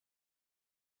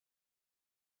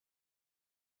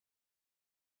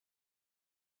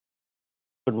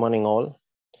Good morning, all.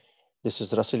 This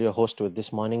is Russell, your host with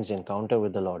this morning's encounter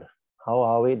with the Lord. How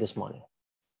are we this morning?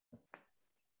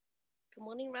 Good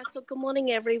morning, Russell. Good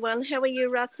morning, everyone. How are you,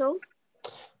 Russell?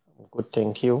 Good,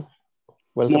 thank you.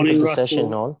 Welcome Morning, to the Russell.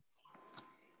 session, all.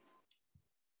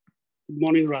 Good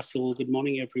morning, Russell. Good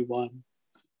morning, everyone.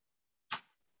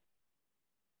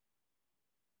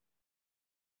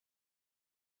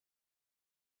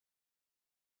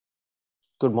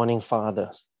 Good morning,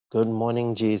 Father. Good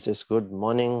morning, Jesus. Good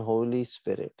morning, Holy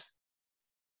Spirit.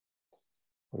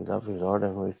 We love you, Lord,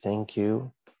 and we thank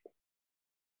you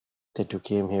that you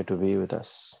came here to be with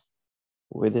us.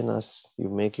 Within us, you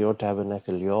make your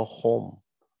tabernacle your home,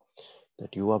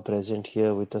 that you are present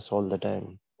here with us all the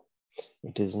time.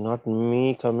 It is not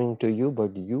me coming to you,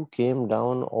 but you came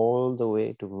down all the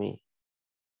way to me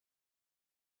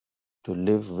to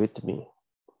live with me,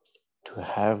 to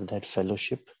have that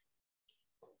fellowship,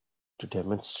 to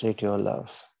demonstrate your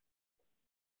love,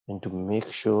 and to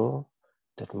make sure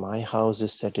that my house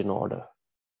is set in order,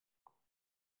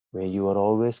 where you are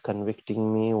always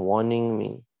convicting me, warning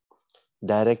me,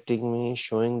 directing me,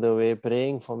 showing the way,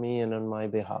 praying for me and on my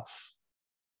behalf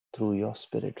through your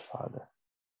Spirit, Father.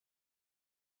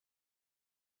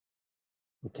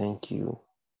 We thank you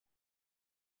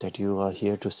that you are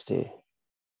here to stay.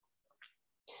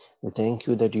 We thank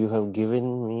you that you have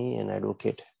given me an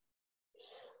advocate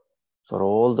for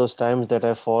all those times that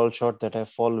I fall short, that I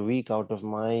fall weak out of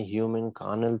my human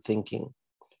carnal thinking,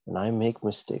 and I make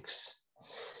mistakes.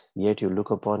 Yet you look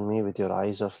upon me with your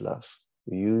eyes of love.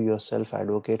 You yourself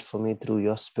advocate for me through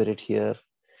your Spirit here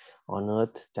on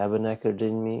earth, tabernacled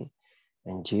in me,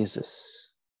 and Jesus,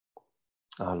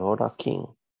 our Lord, our King,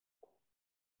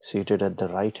 seated at the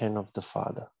right hand of the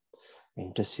Father,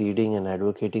 interceding and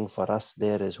advocating for us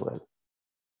there as well.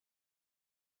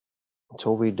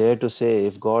 So we dare to say,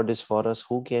 if God is for us,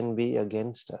 who can be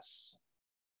against us?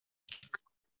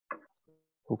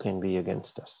 Who can be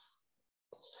against us?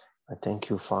 I thank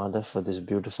you, Father, for this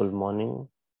beautiful morning.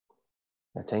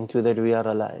 I thank you that we are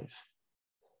alive.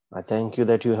 I thank you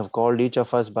that you have called each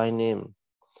of us by name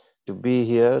to be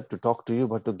here to talk to you,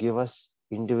 but to give us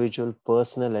individual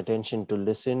personal attention, to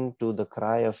listen to the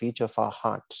cry of each of our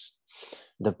hearts,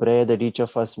 the prayer that each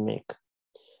of us make,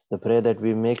 the prayer that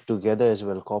we make together as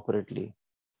well, corporately,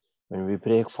 when we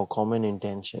pray for common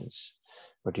intentions.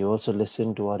 But you also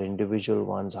listen to our individual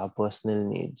ones, our personal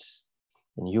needs,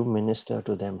 and you minister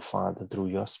to them, Father, through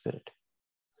your Spirit.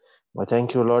 I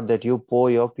thank you, Lord, that you pour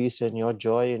your peace and your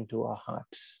joy into our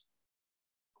hearts.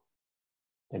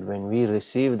 And when we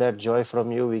receive that joy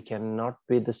from you, we cannot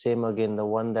be the same again, the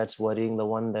one that's worrying, the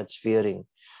one that's fearing,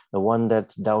 the one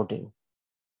that's doubting.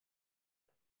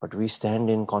 But we stand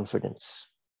in confidence,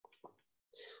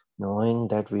 knowing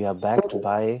that we are backed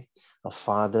by a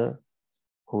Father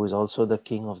who is also the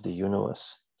King of the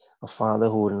universe, a Father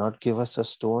who will not give us a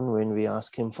stone when we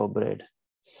ask him for bread,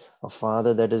 a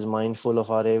Father that is mindful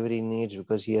of our every need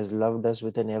because he has loved us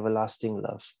with an everlasting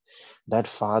love. That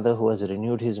Father who has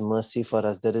renewed his mercy for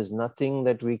us, there is nothing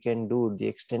that we can do, the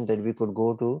extent that we could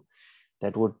go to,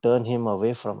 that would turn him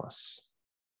away from us.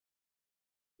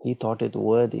 He thought it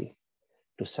worthy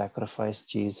to sacrifice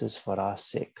Jesus for our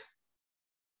sake.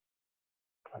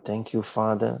 Thank you,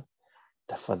 Father,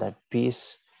 for that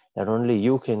peace that only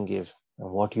you can give. And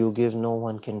what you give, no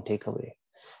one can take away.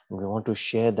 And we want to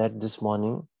share that this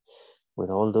morning with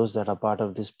all those that are part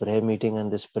of this prayer meeting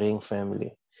and this praying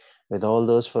family, with all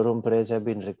those for whom prayers have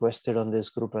been requested on this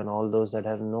group, and all those that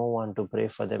have no one to pray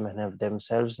for them and have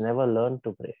themselves never learned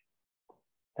to pray,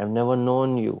 have never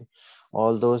known you,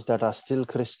 all those that are still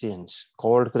Christians,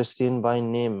 called Christian by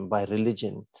name, by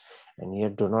religion, and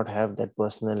yet do not have that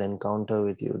personal encounter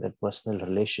with you, that personal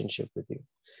relationship with you,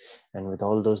 and with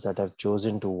all those that have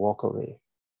chosen to walk away.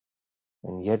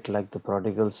 And yet, like the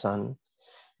prodigal son,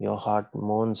 your heart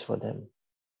mourns for them.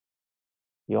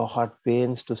 Your heart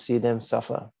pains to see them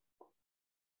suffer,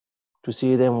 to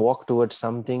see them walk towards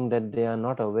something that they are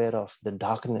not aware of, the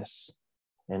darkness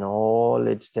and all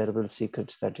its terrible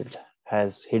secrets that it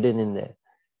has hidden in there,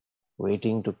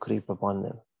 waiting to creep upon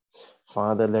them.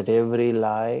 Father, let every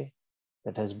lie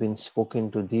that has been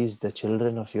spoken to these, the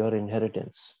children of your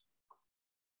inheritance,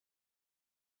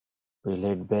 be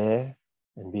laid bare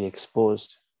and be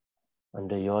exposed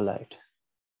under your light.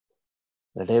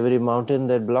 Let every mountain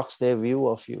that blocks their view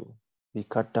of you be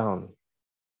cut down,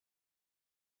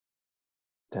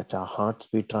 that our hearts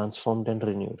be transformed and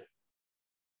renewed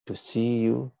to see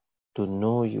you, to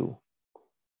know you,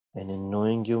 and in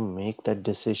knowing you, make that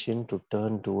decision to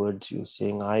turn towards you,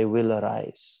 saying, I will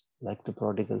arise, like the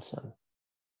prodigal son,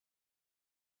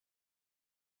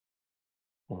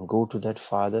 and go to that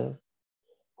Father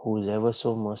who is ever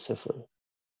so merciful,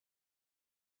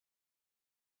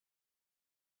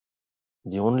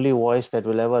 The only voice that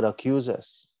will ever accuse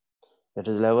us, that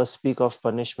will ever speak of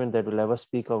punishment, that will ever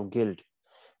speak of guilt,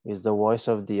 is the voice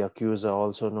of the accuser,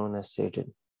 also known as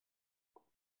Satan.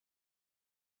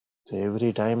 So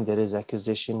every time there is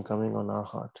accusation coming on our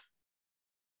heart,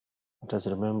 let us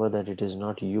remember that it is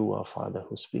not you, our Father,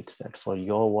 who speaks that. For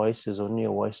your voice is only a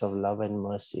voice of love and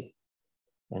mercy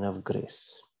and of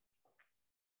grace.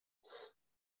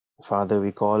 Father,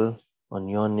 we call on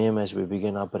your name as we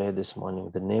begin our prayer this morning,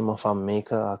 the name of our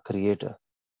Maker, our Creator,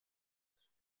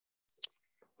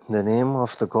 the name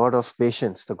of the God of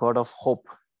patience, the God of hope,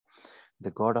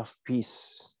 the God of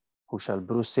peace, who shall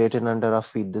bruise Satan under our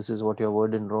feet. This is what your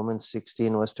word in Romans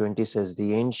 16 verse 20 says,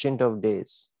 the Ancient of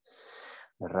Days,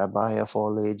 the Rabbi of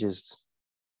all ages,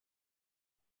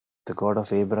 the God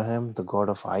of Abraham, the God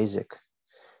of Isaac,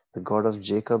 the God of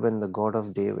Jacob, and the God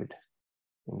of David.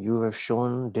 And you have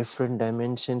shown different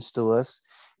dimensions to us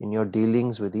in your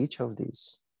dealings with each of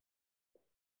these.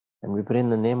 And we pray in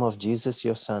the name of Jesus,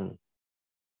 your Son,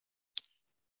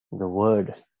 the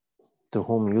Word, to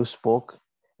whom you spoke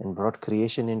and brought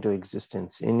creation into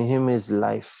existence. In him is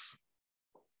life,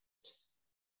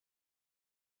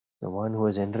 the one who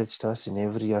has enriched us in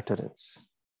every utterance,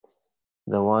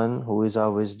 the one who is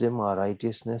our wisdom, our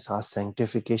righteousness, our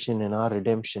sanctification, and our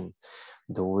redemption,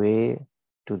 the way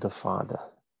to the Father,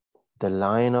 the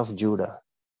Lion of Judah,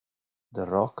 the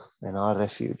rock and our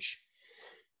refuge,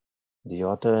 the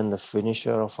author and the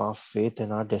finisher of our faith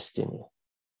and our destiny.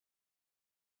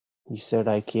 He said,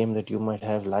 I came that you might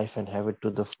have life and have it to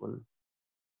the full.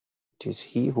 It is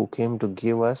he who came to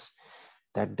give us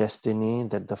that destiny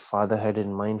that the Father had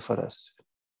in mind for us.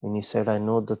 And he said, I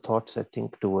know the thoughts I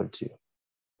think towards you.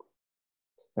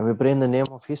 And we pray in the name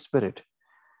of his Spirit,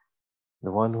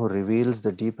 the one who reveals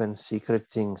the deep and secret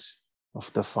things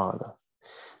of the Father.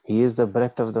 He is the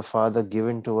breath of the Father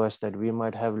given to us that we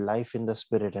might have life in the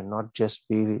Spirit and not just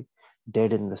be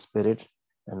dead in the Spirit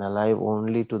and alive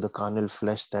only to the carnal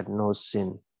flesh that knows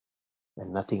sin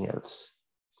and nothing else.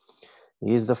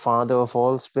 He is the Father of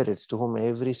all spirits, to whom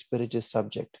every spirit is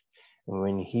subject. And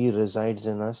when he resides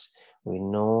in us, we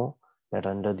know that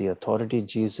under the authority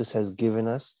Jesus has given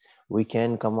us, we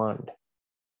can command.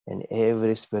 And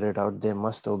every spirit out there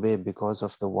must obey because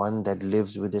of the one that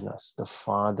lives within us, the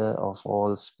Father of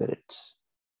all spirits.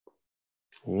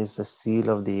 He is the seal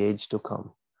of the age to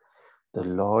come, the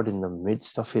Lord in the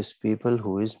midst of his people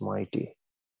who is mighty,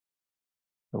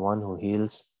 the one who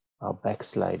heals our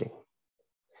backsliding.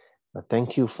 But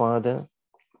thank you, Father,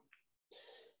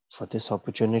 for this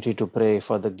opportunity to pray,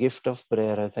 for the gift of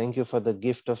prayer. I thank you for the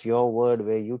gift of your word,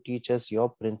 where you teach us your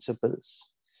principles,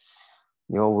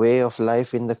 your way of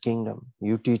life in the kingdom.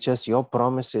 You teach us your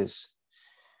promises.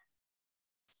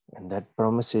 And that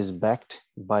promise is backed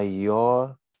by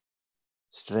your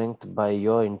strength, by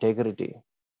your integrity.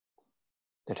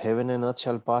 That heaven and earth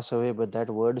shall pass away, but that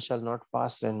word shall not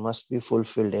pass and must be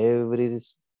fulfilled. Every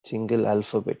single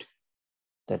alphabet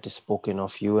that is spoken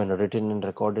of you and written and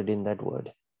recorded in that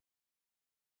word.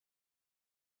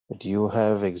 That you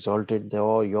have exalted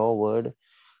your word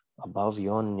above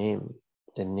your name,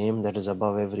 the name that is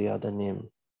above every other name.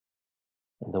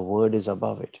 And the word is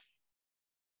above it.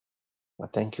 I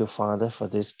thank you, Father, for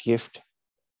this gift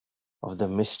of the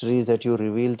mysteries that you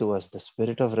reveal to us, the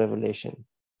spirit of revelation.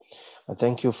 I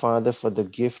thank you, Father, for the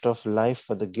gift of life,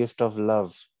 for the gift of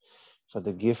love, for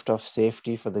the gift of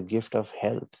safety, for the gift of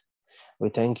health. We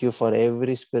thank you for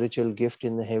every spiritual gift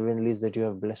in the heavenlies that you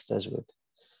have blessed us with.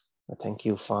 I thank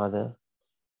you, Father,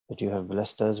 that you have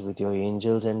blessed us with your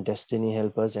angels and destiny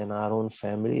helpers and our own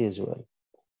family as well.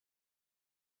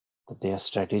 That they are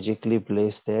strategically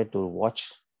placed there to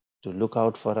watch, to look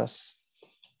out for us,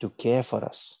 to care for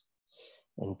us,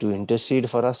 and to intercede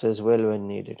for us as well when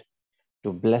needed,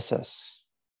 to bless us.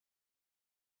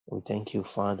 We thank you,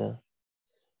 Father,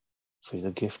 for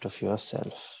the gift of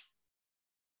yourself.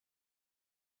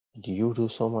 And you do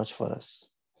so much for us.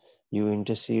 You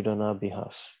intercede on our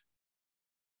behalf.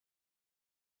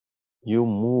 You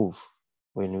move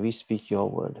when we speak your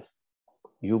word.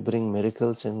 You bring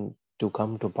miracles and to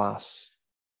come to pass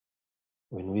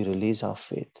when we release our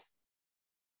faith.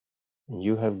 And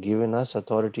you have given us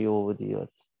authority over the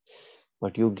earth.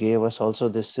 But you gave us also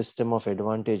this system of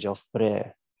advantage of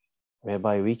prayer,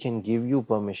 whereby we can give you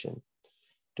permission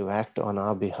to act on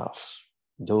our behalf,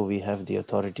 though we have the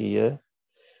authority here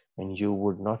and you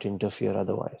would not interfere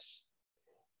otherwise.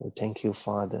 We thank you,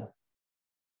 Father,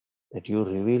 that you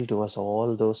reveal to us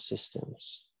all those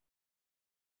systems,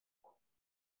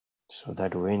 so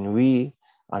that when we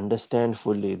understand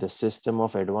fully the system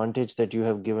of advantage that you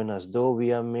have given us, though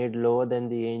we are made lower than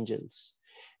the angels,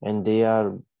 and they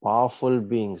are powerful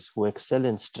beings who excel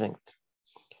in strength,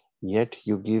 yet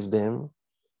you give them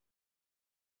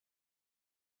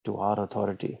to our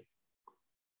authority,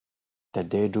 that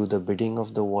they do the bidding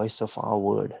of the voice of our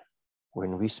word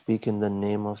when we speak in the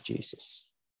name of Jesus.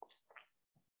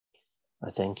 I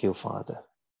thank you, Father.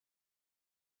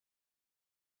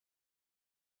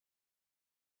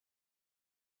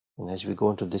 And as we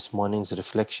go into this morning's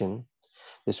reflection,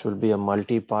 this will be a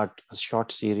multi-part, a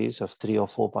short series of 3 or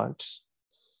 4 parts.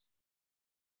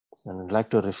 And I'd like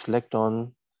to reflect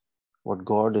on what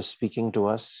God is speaking to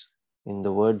us in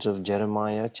the words of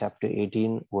Jeremiah chapter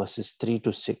 18, verses 3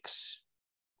 to 6,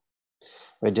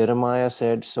 where Jeremiah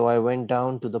said, "So I went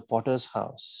down to the potter's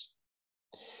house,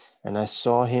 and I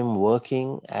saw him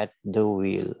working at the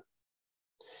wheel.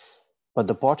 But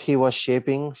the pot he was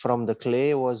shaping from the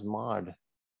clay was marred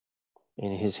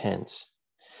in his hands.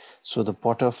 So the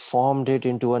potter formed it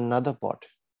into another pot,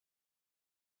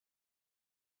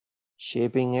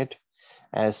 shaping it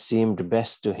as seemed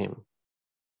best to him.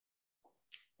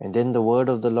 And then the word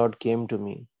of the Lord came to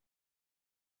me,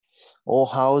 O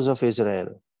house of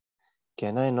Israel,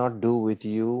 can I not do with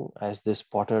you as this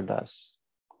potter does,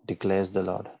 declares the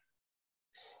Lord.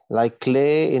 Like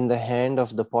clay in the hand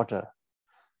of the potter,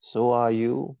 so are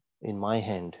you in my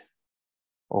hand,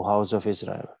 O house of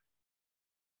Israel."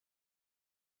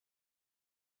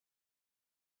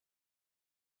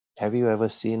 Have you ever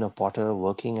seen a potter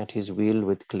working at his wheel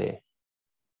with clay?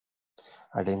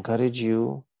 I'd encourage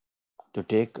you to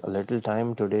take a little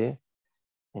time today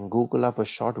and Google up a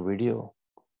short video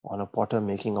on a potter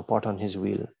making a pot on his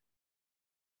wheel.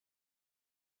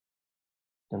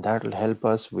 And that will help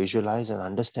us visualize and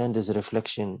understand this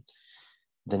reflection,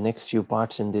 the next few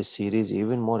parts in this series,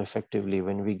 even more effectively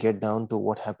when we get down to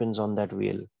what happens on that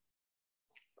wheel.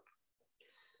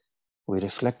 We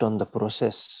reflect on the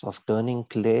process of turning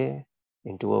clay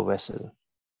into a vessel.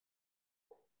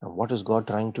 And what is God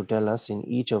trying to tell us in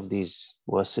each of these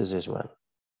verses as well?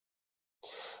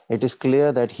 It is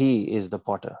clear that He is the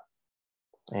potter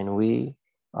and we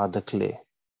are the clay.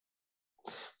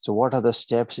 So what are the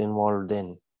steps involved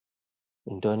then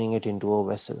in turning it into a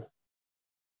vessel?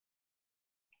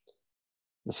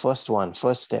 The first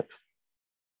step,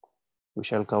 we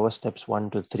shall cover steps 1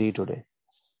 to 3 today.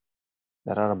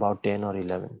 There are about 10 or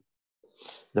 11.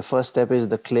 The first step is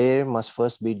the clay must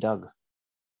first be dug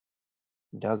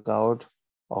out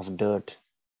of dirt,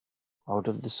 out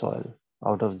of the soil,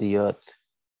 out of the earth.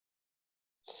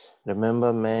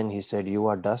 Remember, man, he said, you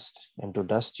are dust, and to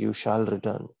dust you shall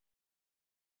return.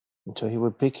 And so he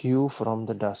will pick you from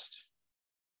the dust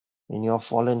in your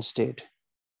fallen state,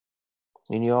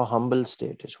 in your humble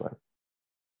state as well.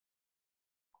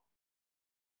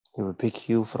 He will pick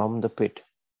you from the pit.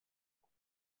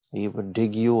 He will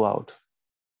dig you out.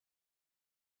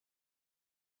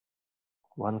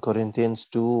 1 Corinthians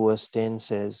 2 verse 10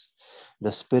 says,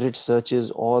 the Spirit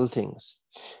searches all things,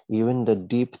 even the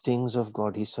deep things of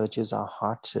God. He searches our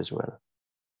hearts as well.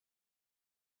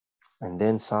 And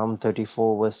then Psalm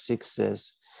 34 verse 6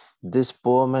 says, this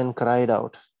poor man cried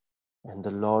out, and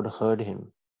the Lord heard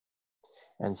him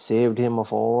and saved him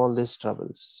of all his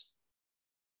troubles.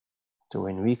 So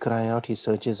when we cry out, He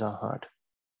searches our heart,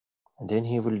 and then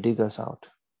He will dig us out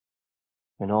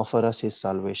and offer us His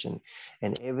salvation.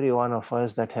 And every one of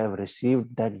us that have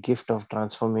received that gift of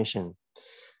transformation,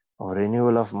 of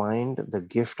renewal of mind, the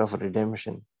gift of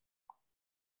redemption,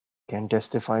 can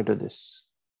testify to this,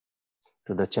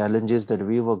 to the challenges that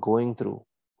we were going through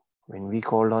when we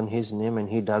called on His name and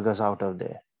He dug us out of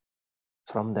there,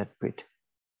 from that pit.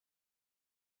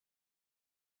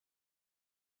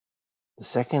 The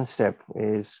second step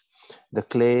is the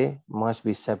clay must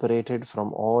be separated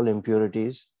from all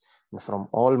impurities and from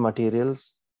all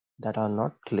materials that are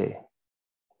not clay.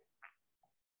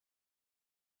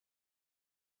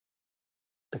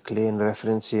 The clay in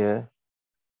reference here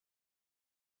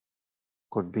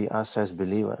could be us as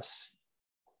believers,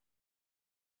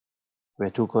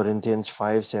 where 2 Corinthians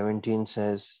 5:17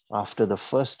 says, after the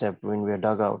first step, when we are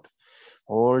dug out,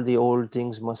 all the old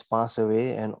things must pass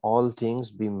away and all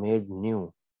things be made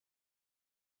new.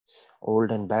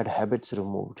 Old and bad habits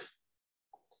removed.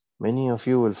 Many of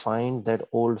you will find that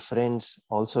old friends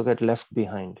also get left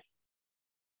behind.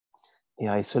 He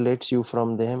isolates you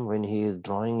from them when He is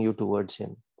drawing you towards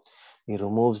Him. He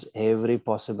removes every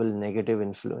possible negative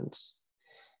influence.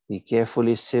 He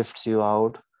carefully sifts you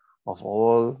out of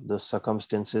all the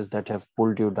circumstances that have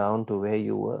pulled you down to where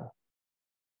you were.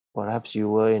 Perhaps you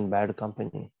were in bad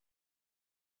company.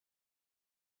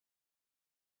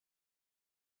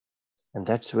 And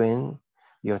that's when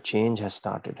your change has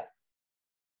started.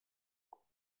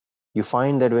 You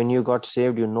find that when you got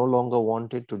saved, you no longer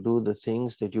wanted to do the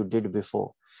things that you did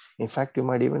before. In fact, you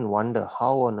might even wonder,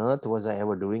 how on earth was I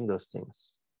ever doing those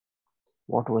things?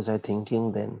 What was I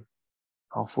thinking then?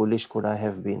 How foolish could I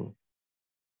have been?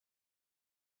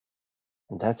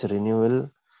 And that's a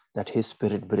renewal that His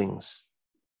Spirit brings.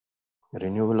 A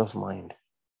renewal of mind.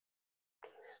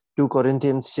 2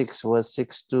 Corinthians 6 verse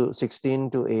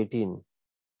 16 to 18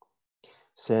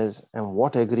 says, and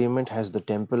what agreement has the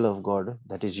temple of God,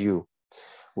 that is you,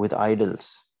 with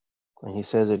idols? And he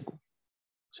says it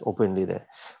openly there.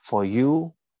 For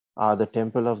you are the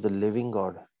temple of the living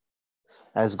God.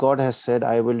 As God has said,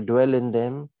 I will dwell in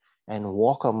them and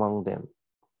walk among them.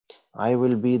 I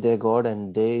will be their God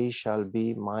and they shall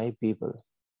be my people.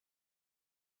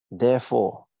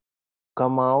 Therefore,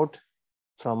 come out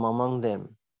from among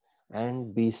them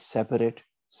and be separate,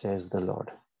 says the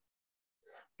Lord.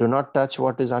 Do not touch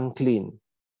what is unclean,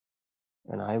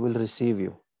 and I will receive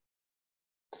you.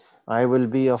 I will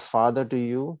be a father to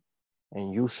you,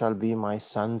 and you shall be my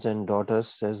sons and daughters,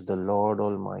 says the Lord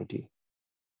Almighty.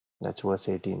 That's verse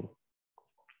 18.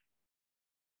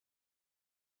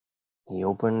 He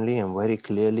openly and very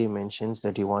clearly mentions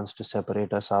that he wants to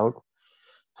separate us out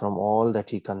from all that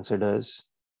he considers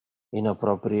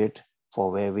inappropriate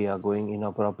for where we are going,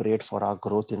 inappropriate for our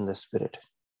growth in the Spirit.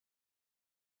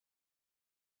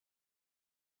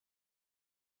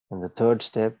 And the third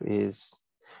step is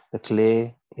the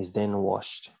clay is then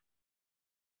washed.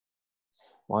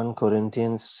 1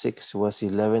 Corinthians 6 verse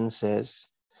 11 says,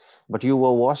 but you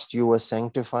were washed, you were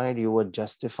sanctified, you were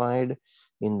justified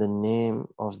in the name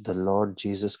of the Lord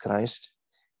Jesus Christ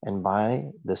and by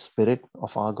the Spirit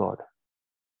of our God.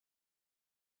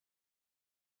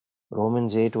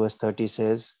 Romans 8 verse 30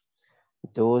 says,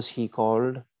 those he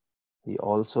called, he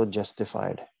also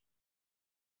justified.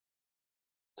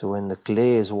 So when the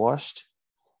clay is washed,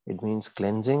 it means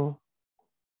cleansing,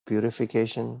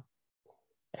 purification,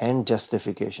 and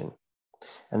justification.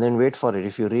 And then wait for it.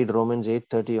 If you read Romans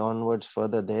 8:30 onwards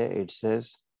further there, it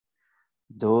says,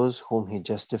 those whom he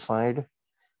justified,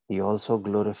 he also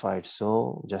glorified.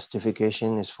 So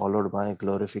justification is followed by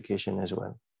glorification as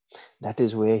well. That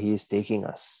is where he is taking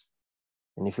us.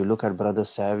 And if you look at Brother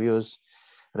Savio's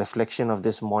reflection of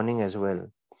this morning as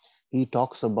well, he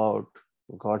talks about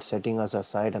God setting us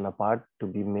aside and apart to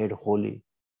be made holy,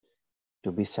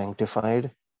 to be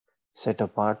sanctified, set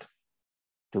apart,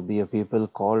 to be a people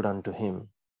called unto him.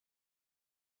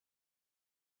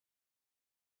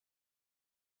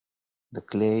 The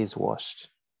clay is washed.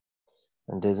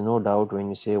 And there's no doubt when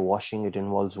you say washing, it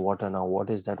involves water. Now, what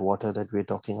is that water that we're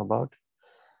talking about?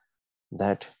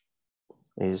 That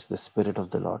is the Spirit of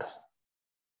the Lord,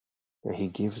 where he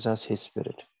gives us his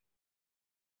Spirit.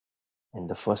 And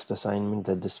the first assignment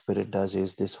that the Spirit does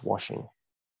is this washing.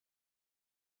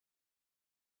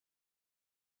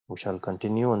 We shall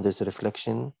continue on this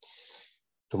reflection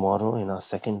tomorrow in our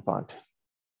second part.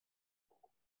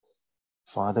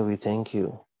 Father, we thank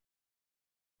you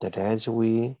that as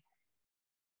we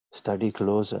study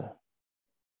closer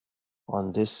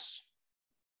on this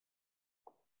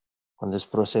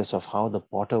process of how the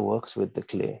potter works with the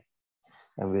clay,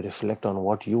 and we reflect on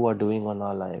what you are doing on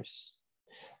our lives,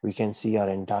 we can see our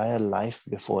entire life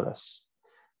before us.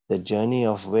 The journey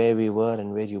of where we were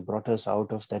and where you brought us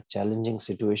out of that challenging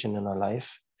situation in our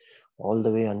life, all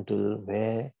the way until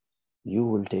where you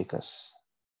will take us.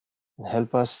 And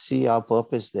help us see our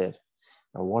purpose there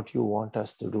and what you want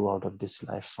us to do out of this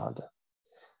life, Father,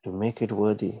 to make it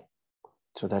worthy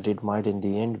so that it might in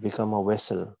the end become a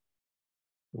vessel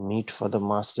meet for the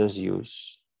Master's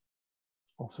use,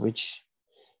 of which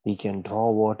he can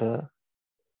draw water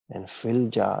and fill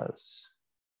jars,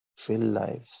 fill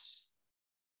lives.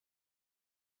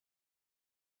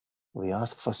 We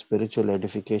ask for spiritual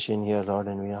edification here, Lord,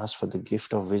 and we ask for the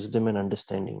gift of wisdom and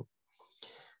understanding,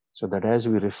 so that as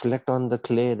we reflect on the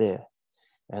clay there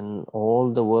and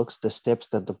all the works, the steps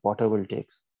that the potter will take,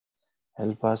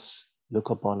 help us look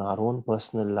upon our own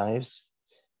personal lives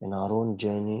and our own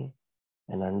journey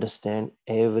and understand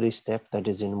every step that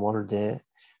is involved there,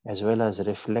 as well as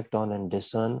reflect on and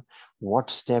discern what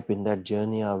step in that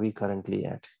journey are we currently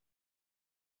at,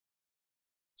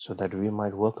 so that we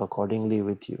might work accordingly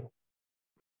with you.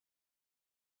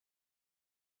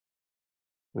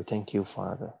 We thank you,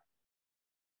 Father.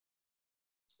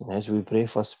 And as we pray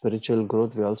for spiritual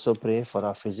growth, we also pray for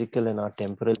our physical and our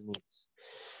temporal needs,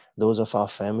 those of our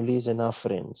families and our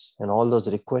friends, and all those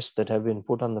requests that have been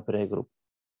put on the prayer group.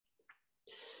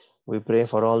 We pray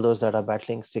for all those that are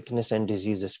battling sickness and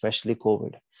disease, especially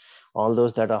COVID, all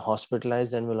those that are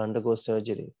hospitalized and will undergo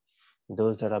surgery,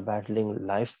 those that are battling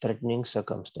life-threatening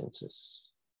circumstances.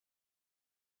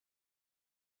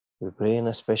 We pray in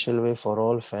a special way for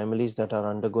all families that are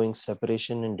undergoing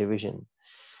separation and division,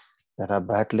 that are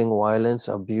battling violence,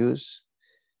 abuse,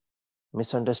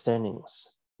 misunderstandings,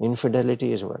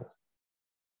 infidelity as well.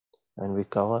 And we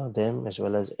cover them as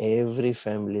well as every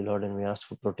family, Lord, and we ask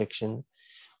for protection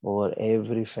over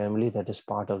every family that is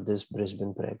part of this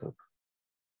Brisbane prayer group.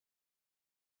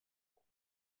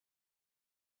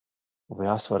 We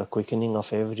ask for a quickening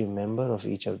of every member of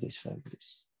each of these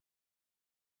families.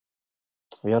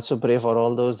 We also pray for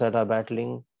all those that are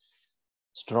battling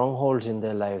strongholds in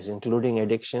their lives, including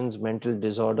addictions, mental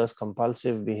disorders,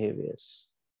 compulsive behaviors.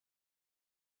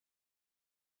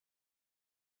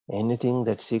 Anything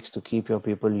that seeks to keep your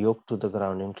people yoked to the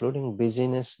ground, including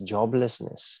busyness,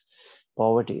 joblessness,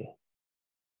 poverty,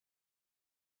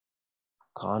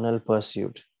 carnal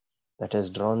pursuit that has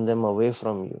drawn them away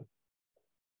from you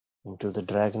into the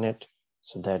dragnet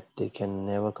so that they can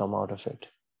never come out of it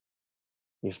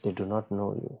if they do not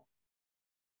know you.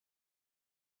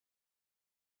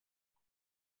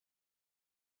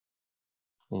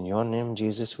 In your name,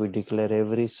 Jesus, we declare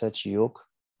every such yoke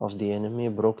of the enemy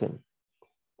broken,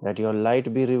 that your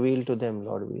light be revealed to them,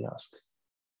 Lord, we ask.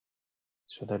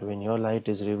 So that when your light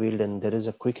is revealed and there is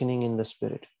a quickening in the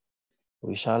spirit,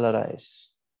 we shall arise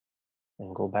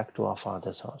and go back to our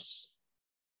Father's house.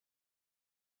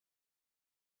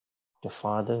 The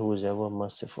Father who is ever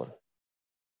merciful.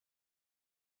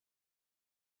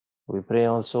 We pray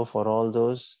also for all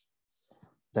those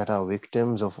that are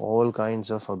victims of all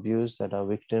kinds of abuse, that are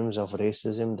victims of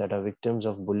racism, that are victims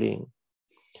of bullying,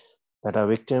 that are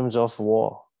victims of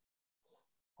war,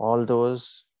 all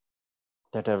those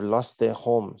that have lost their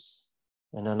homes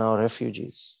and are now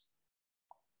refugees,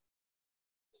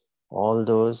 all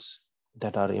those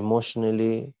that are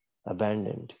emotionally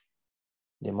abandoned.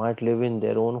 They might live in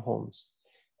their own homes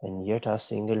and yet are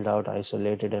singled out,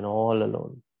 isolated and all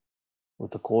alone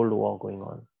with the Cold War going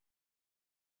on.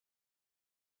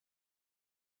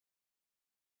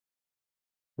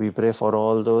 We pray for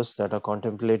all those that are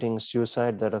contemplating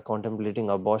suicide, that are contemplating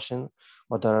abortion,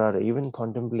 or that are even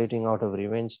contemplating out of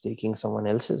revenge taking someone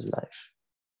else's life.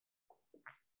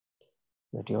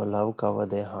 Let your love cover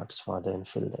their hearts, Father, and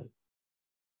fill them.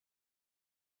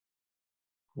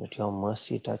 Let your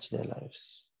mercy touch their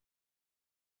lives,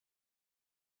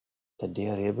 that they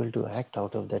are able to act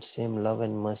out of that same love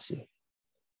and mercy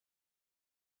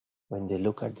when they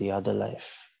look at the other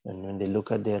life and when they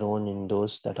look at their own in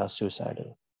those that are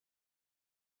suicidal.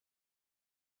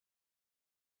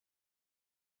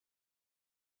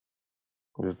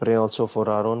 We pray also for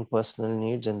our own personal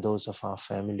needs and those of our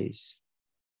families.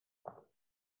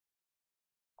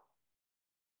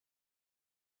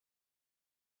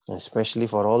 Especially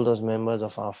for all those members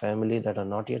of our family that are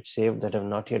not yet saved, that have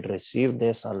not yet received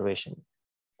their salvation.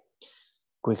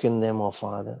 Quicken them, O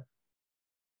Father,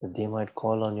 that they might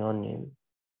call on your name.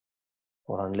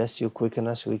 For unless you quicken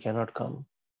us, we cannot come.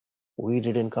 We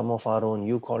didn't come of our own,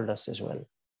 you called us as well.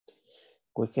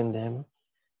 Quicken them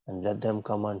and let them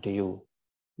come unto you.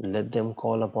 Let them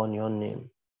call upon your name.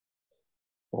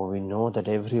 For we know that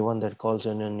everyone that calls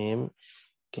on your name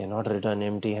cannot return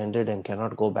empty-handed and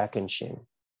cannot go back in shame.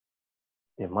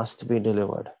 They must be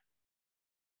delivered.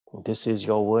 This is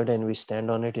your word and we stand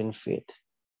on it in faith.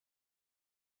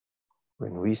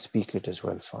 When we speak it as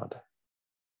well, Father.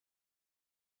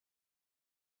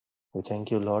 We thank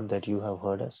you, Lord, that you have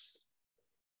heard us,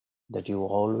 that you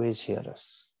always hear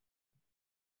us.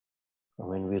 And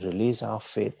when we release our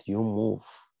faith, you move.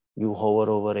 You hover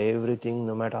over everything,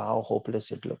 no matter how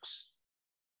hopeless it looks.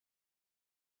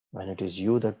 And it is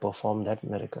you that perform that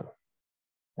miracle.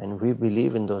 And we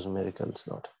believe in those miracles,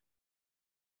 Lord.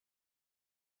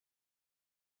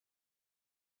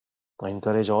 I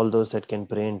encourage all those that can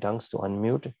pray in tongues to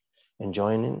unmute and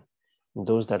join in.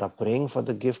 Those that are praying for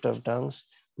the gift of tongues,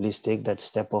 please take that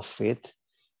step of faith.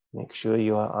 Make sure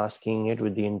you are asking it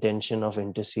with the intention of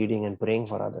interceding and praying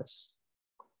for others.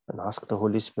 And ask the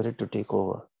Holy Spirit to take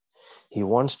over. He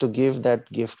wants to give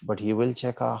that gift, but he will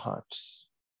check our hearts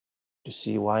to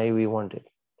see why we want it.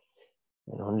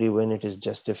 And only when it is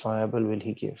justifiable will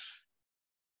he give.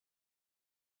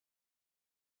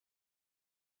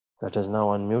 Let us now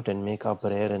unmute and make our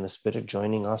prayer in the Spirit,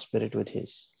 joining our spirit with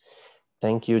his.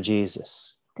 Thank you,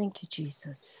 Jesus. Thank you,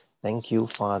 Jesus. Thank you,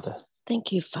 Father.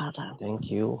 Thank you, Father.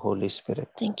 Thank you, Holy Spirit.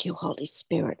 Thank you, Holy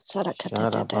Spirit.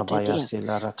 Shara babaya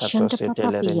silara katose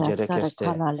telerengere keste.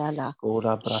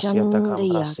 Ura brasiata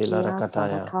cambra silara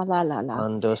kataya.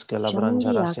 Andos ke la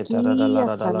branjara sitara da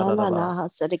la da la da ba.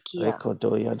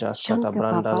 Rekoto ya jaskata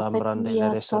branda la brande le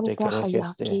resate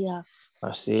kerekeste.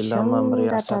 Asila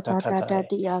mambria satakata.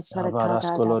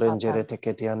 Avaras colorengere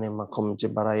teketiane makum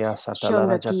jibaraya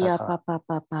satalara Shondakia jataka. papa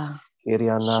papa.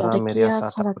 Irianara meria Shadakia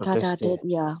sata sarakada proteste.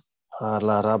 dedia.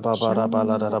 Hala raba baraba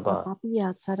la Shanda raba.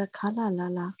 papapia sarakala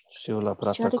lala. Shula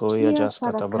pratakoya Shadakia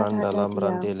jaskata sarakada branda dedia.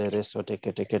 lambrandele reso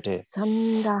tekete.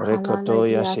 Sanda halala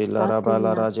Rekotoya dia shila raba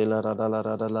la satia. rajila radala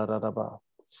radala raba.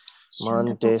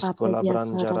 Shanda Mantes papapia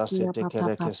colabranjara sarakia sete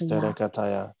kerekestere papapia.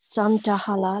 kataya. Santa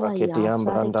halala ya Raketiam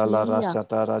branda la sarakia.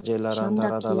 rasata rajela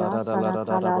randara la Shandakia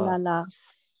sarakala raba. lala.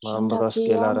 Mambros Shandakia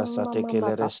kelara sate mama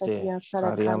kelereste. papadia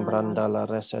Kariam sarakala lala. branda la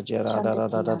resa jera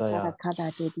Shandakia da.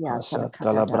 sarakada dedia Asat sarakada.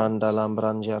 kalabranda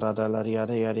lambranjara da la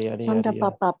Santa riada.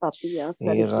 papa papia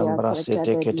sarakia Irambra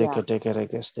sete sarakada kete dia. kete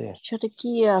kerekeste.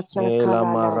 Shadakia Ela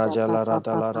sarakala lala maraja la papa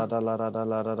rada la papa. rada la rada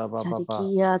la rada baba.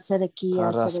 Sadakia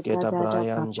sadakia Karasketa sarakada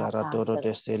Brian papa Jaratoro papa.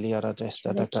 Destelia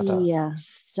Ratesta da Kata. Shadakia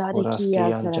sadakia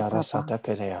Uraskian Jara sarakapa.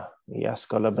 Satakerea.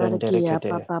 Yaskola Brendere Sadakia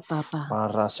Kete. papa papa.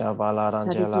 Parasha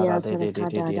Balarangela Sadakia Rade sarakada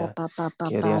da Dia. papa papa.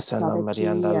 Kiria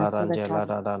Salamarianda Sadakia Larangela sarakada.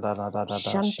 da.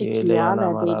 Shantikia Shileana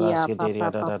la Marara dedia papa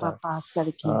Sidiria papa da. papa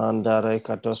sadaki. Andare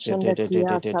Katose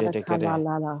Shandakia de sarakala Kere.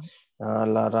 lala.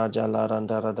 La Raja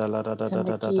Larandara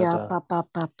Sandakia da. papa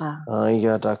papa.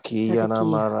 Ayadaki Yana Sadakia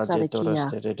Maraje sadakia. Torres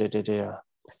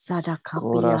Sadakapia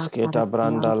Kurasketa sadakia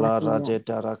branda la dadia.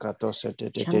 rajeta rakato sete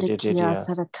Chandakia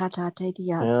sadakata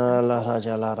dedia la sadakia.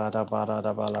 raja la rada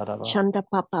barada baladaba. Chanda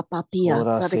papa papia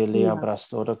Kurasilia sadakia.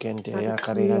 brastoro kente ya Sadakia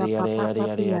karihari yari papa yari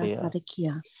yari papia yari ya.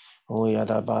 sadakia.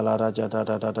 Uyada bala raja da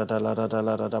la rada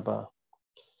la rada ba.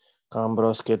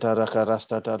 Kambros keta raka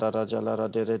rasta da raja la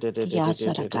rada Ya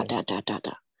sadakata da da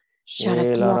da.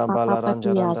 She la Shadakia papa rambala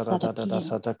ranja papia randa da sadakia.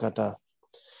 satakata.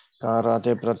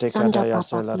 Karate Sanda pratekata ya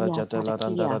se papa la pia raja de la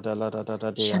randa sadakia. la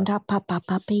rada dia. Shanda papa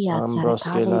papia Ambros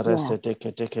ke sadakata la dia. resete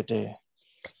kete.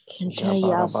 Kentaya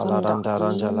Jabara sanda balaranda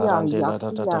ranja la kia rande la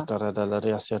da yakia. kara da la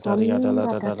ria setaria da la Sanda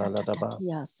da da da da la da da da ba.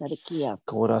 kia sadakia.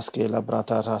 Koraske la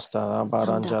brata rasta Sanda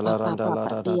baranja la papa randa la papa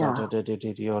da pia.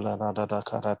 di dio la da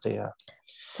karatea.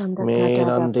 Sanda Me kada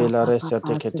da rande la papa resa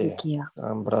papa tekete. sadikia.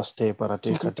 Ambraste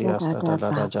parate Sadika da katiasta da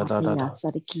da la papa pia da.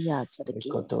 sadikia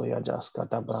sadikia. Ikoto ya jaska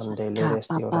da brande le Sadika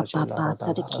resti papa ora la papa da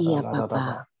sadikia la ba.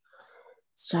 papa.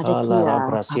 Sala ra Sadikia papa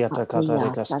brasiata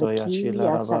pia katarika stoya chila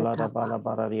sadikia ra bala da sadakapa. bala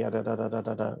bararia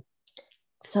da.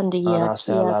 Sandia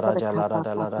Arasya kia la raja la sadakapa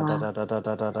da la da papa. da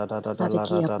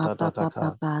Sadikia papa da papa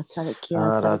ka. papa sadikia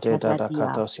Arate da sadakada da dia.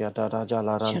 katosia da raja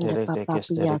la Shanda rantere te papa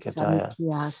kestere pia ketaya.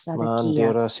 sadikia sadikia.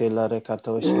 Mandira sila re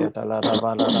katosia da la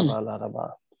raba la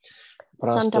raba.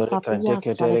 Sanda Prastore krente papia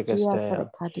ketere sadakia kesteya.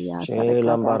 sadakadia She sadakada.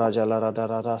 lambara jala rada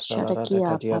rasta la rada Shadakia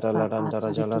katia da la papa randa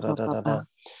rajala sadiki da. papa.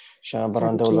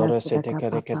 Shambrando Sadakia lore se te sadaka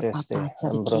kere papa keteste. papa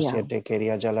Ambrosia sadakia. te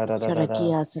keria jala da.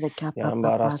 Shadakia sadaka papa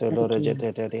papa Yambaraste lore sadakia.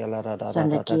 jete te la da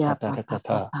Sandakia papa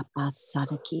kata. papa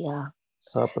sadakia.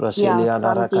 Kia Saprasilia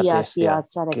sandia kia narakatestia.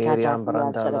 sadakada Kiriam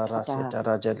dia branda la sadakada. rasita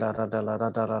rajela radala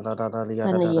radala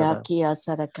Sania yada. kia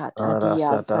sadakata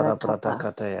dia Arasatara sadakapa.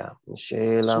 pratakataya.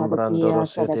 Shelam Shadakia brandoro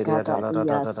setiria sadakada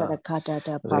dia da. sadakada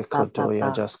da papa Rikuto ya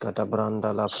papa. jaskata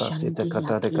branda la frasita Shandia kia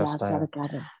katarikastaya.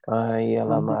 sadakada.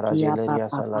 Ayala Sandakia marajileria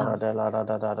papa. salara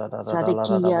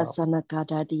Sadakia da.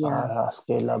 sanakadadia.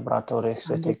 Araskela bratore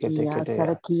Sandakia setiketeketea.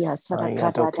 sadakia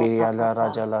Ayato sadakadada kiria la papa.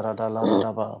 raja la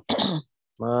radala.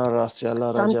 Marasya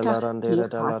la raja Santa la randera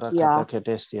da la rakata hihakia.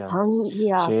 kedestia.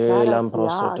 Hangia Shelam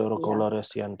prosotoro sadakia.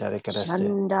 coloresian terekreste.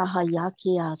 Shanda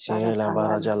hayakia Shela sadakalala.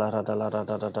 barajala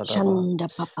radala. Shanda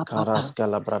papa papa. Karaska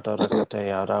labratora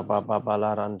katea rababa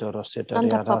balarandoro Santa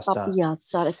setoria papa rasta. pia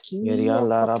sadakia Yerian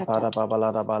lara para satakata.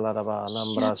 babalara balaraba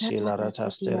alambra shila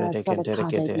ratastere Shatatatatia de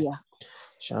kenterekete. sadakadadia.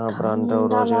 Shabrando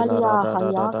rojela Kandalalya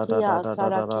hayakia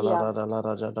sadakia. da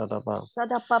raja da ba.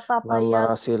 Sada papa paya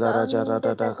Lambara sila raja sanda da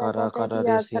da da kara da kara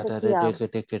dia desia da de sadakia.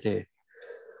 kete.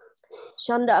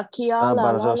 Shanda akia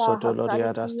la la Ambarzo la soto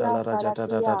loria rasta hasadakia la raja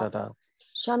sadakia. da.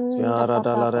 Shanda Kiara papa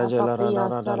dalla regge la papa rada ya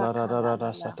rada la rada sadakada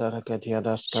rada dia. satara ketia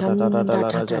das kata Shanda la da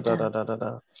raja da da.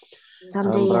 da.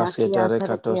 Sunday Ambras akia ketare sadakia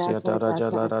katosia da sadaka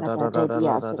raja la rada sadakada rada de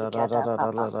dia sadakada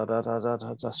papa.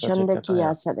 rada sate Shandakia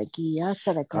kataya. sadakia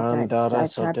sadakada Kandara sadakada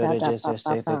sotere da jese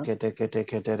papa. sete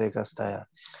kete regastaya.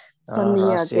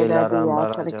 Sunday Rasila akeda dia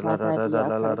rambara jala sadakada dia la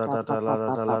sadaka papa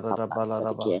papa rada papa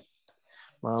balaraba. sadakia.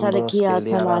 Mambros Sadakia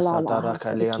keliara salalala satara sadakia.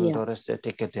 kaliandore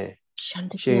sete kete.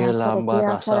 Shandakia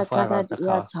Shilambara Sadakia safara Sadakada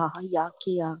Dia taka.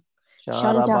 Sahayakia.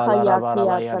 Shara Shanta balara Hayakia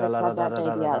baraba yada la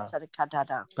Sadakada Dia rada.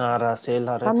 Sadakada.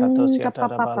 Arasela Santa recatosia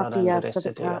Papa tarabala Papia randere Sadaka.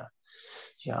 setea.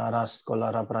 Yaras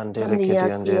kolara brandele kete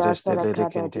Sandia ande kia restele sarakada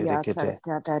rekente dia rekete.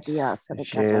 sarakada dia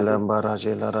sarakada Shela dia. bara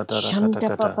jela rata kata Shanta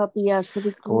kata. papa pia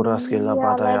Koras kila sarikia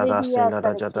bata la ya dia rastela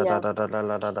da jada da sarakia. da da da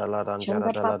la da da la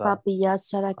ranjara Shanta da la papa da. pia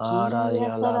Ara sarakia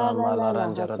ya la sara la ramba la la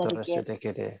la ranjara da sarakia. restele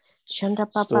kete. Shanta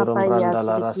papa Sturum pia branda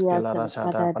la sarikia raskela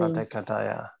rasada sarakada dia. prate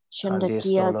kataya. Shanda Kadis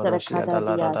kia toloroshia da sarakada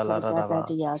la da dia da la da da sarakada ba.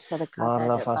 dia sarakada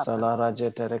Marra dia papa. fasala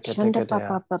rajete rekete Shanda kete ya.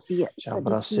 papa pia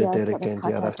Shabrase sarikia tere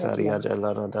kente sarakada dia. arakaria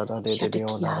jala da da da de Shanda de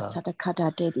kia odara.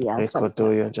 sarakada dia sarakia.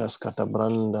 Rekoto ya jaskata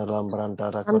branda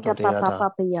lambranda Santa rakoto de papa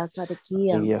ada. pia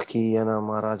sarakia. Yaki yana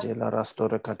maraje la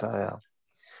rastore kataya.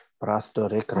 Prasto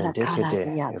Sarakada rekrendekete.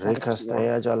 dia sarakia.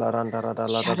 Rekastaya jala randa da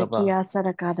la da da ba. Sharakia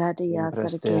sarakada dia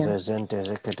Impreste sarakia. rezente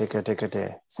rekete kete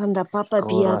kete. Sanda papa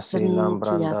pia Korasi santia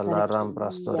lambranda la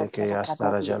rambrasto sarakia reke sarakada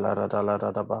astara dia. jala da la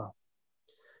da da ba.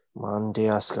 Mandi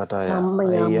askataya.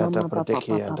 Samaya Ayata mama papa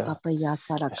papa protekiada. papa ya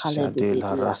sarakale Shadil dia.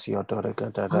 harasio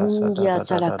toreka da da sa da Hangia da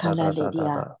da da da sarakala da da da dia.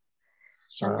 da.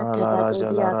 Shanda La kada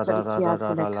raja la dia ra da da sarakia da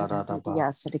da da la sarakada ra da ba.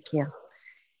 dia sarakia.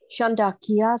 Shanda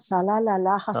kia salala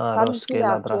la Roske hasantia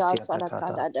la kia brasia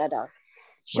takata. sarakada dada.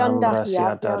 Shanda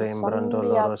kia Mambrasiata kia rembrando sandia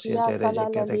loro kia siete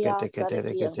salala rejekete lia kete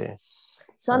kete sarakia. kete.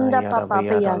 Sanda Ayada papa bayada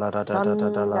pia la da da da da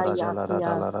da la sanda da jala da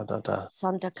da yakia la da da da.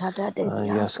 Santa kada de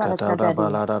dia Yaskata da sarakada. ba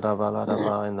la da da ba la da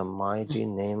ba in the mighty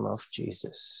name of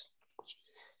Jesus.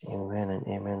 Amen and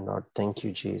amen, Lord. Thank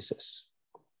you, Jesus.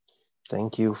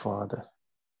 Thank you, Father.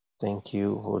 Thank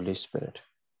you, Holy Spirit.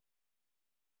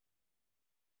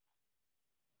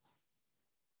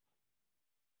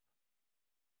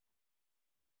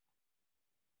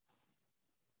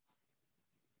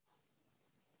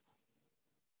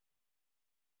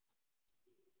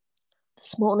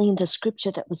 This morning, the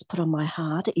scripture that was put on my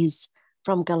heart is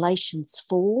from Galatians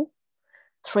 4,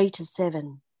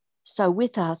 3-7. So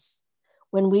with us,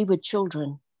 when we were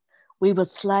children, we were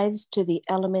slaves to the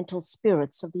elemental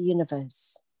spirits of the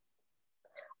universe.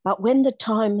 But when the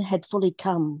time had fully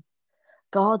come,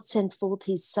 God sent forth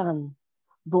his Son,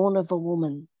 born of a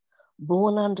woman,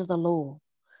 born under the law,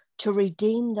 to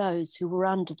redeem those who were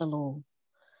under the law,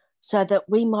 so that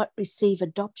we might receive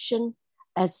adoption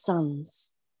as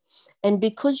sons. And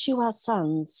because you are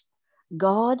sons,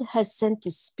 God has sent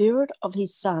the Spirit of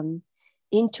his Son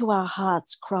into our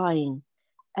hearts, crying,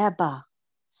 Abba,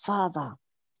 Father.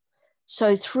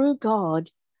 So through God,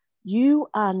 you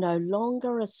are no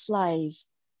longer a slave,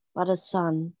 but a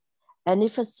son. And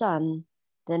if a son,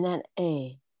 then an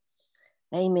heir.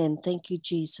 Amen. Thank you,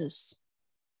 Jesus.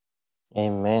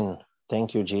 Amen.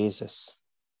 Thank you, Jesus.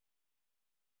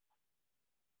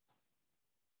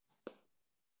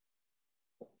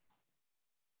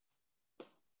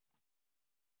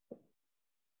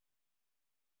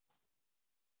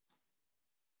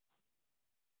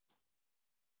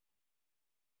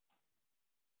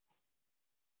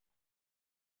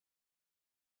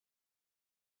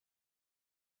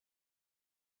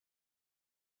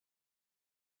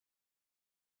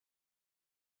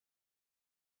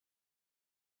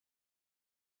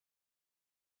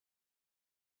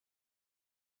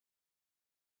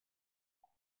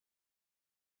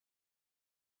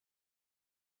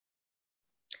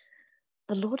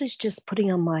 The Lord is just putting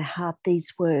on my heart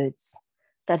these words,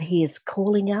 that he is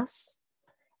calling us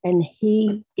and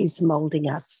he is molding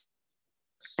us.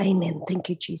 Amen. Thank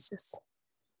you, Jesus.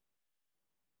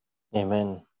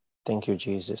 Amen. Thank you,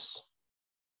 Jesus.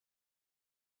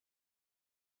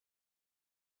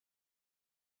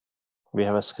 We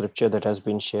have a scripture that has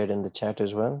been shared in the chat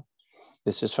as well.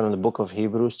 This is from the book of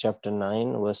Hebrews, chapter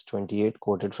 9, verse 28,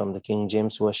 quoted from the King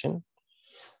James Version,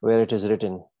 where it is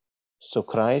written, So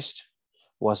Christ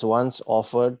was once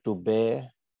offered to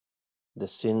bear the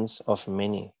sins of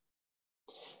many,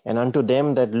 and unto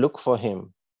them that look for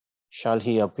him shall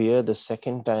he appear the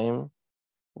second time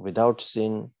without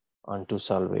sin unto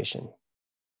salvation.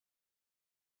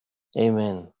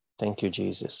 Amen. Thank you,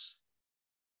 Jesus.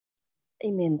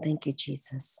 Amen. Thank you,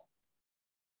 Jesus.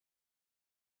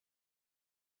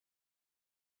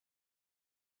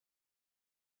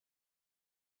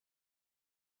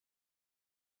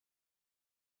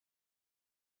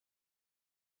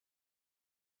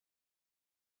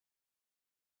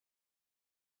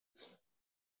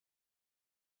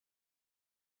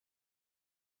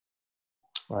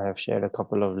 I have shared a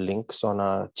couple of links on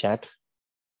our chat.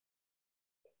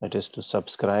 It is to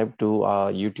subscribe to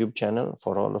our YouTube channel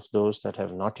for all of those that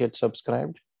have not yet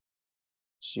subscribed.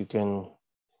 So you can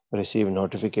receive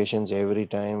notifications every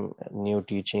time new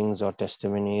teachings or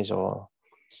testimonies or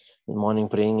morning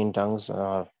praying in tongues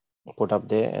are put up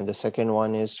there. And the second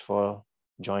one is for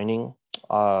joining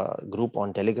our group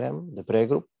on Telegram, the prayer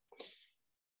group.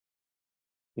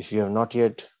 If you have not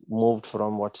yet moved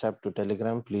from WhatsApp to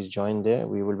Telegram, please join there.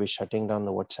 We will be shutting down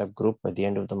the WhatsApp group by the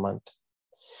end of the month.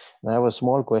 And I have a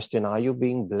small question. Are you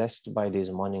being blessed by these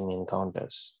morning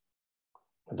encounters,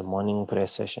 the morning prayer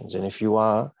sessions? And if you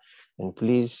are, then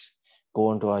please go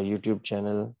onto our YouTube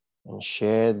channel and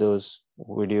share those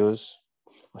videos,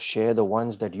 or share the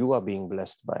ones that you are being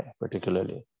blessed by,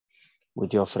 particularly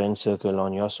with your friend circle,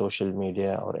 on your social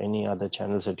media, or any other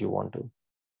channels that you want to.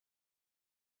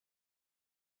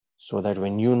 So that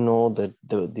when you know that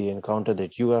the encounter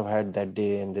that you have had that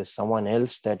day, and there's someone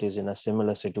else that is in a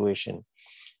similar situation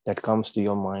that comes to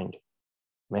your mind,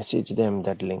 message them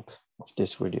that link of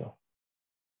this video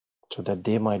so that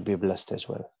they might be blessed as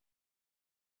well.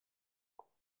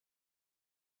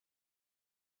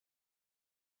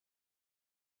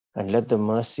 And let the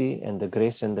mercy and the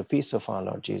grace and the peace of our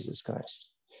Lord Jesus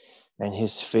Christ and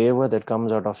his favor that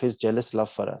comes out of his jealous love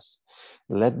for us,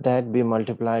 let that be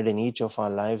multiplied in each of our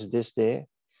lives this day,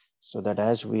 so that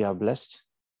as we are blessed,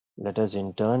 let us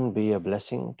in turn be a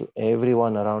blessing to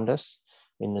everyone around us,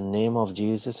 in the name of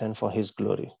Jesus and for his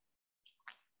glory.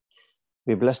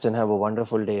 Be blessed and have a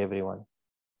wonderful day, everyone.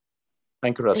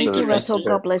 Thank you, Russell. Thank you, Russell.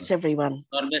 God bless everyone.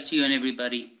 God bless you and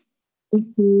everybody. Thank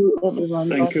you, everyone.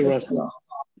 Thank you, God bless Russell.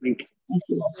 Thank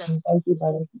you. Thank you,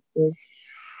 Brother.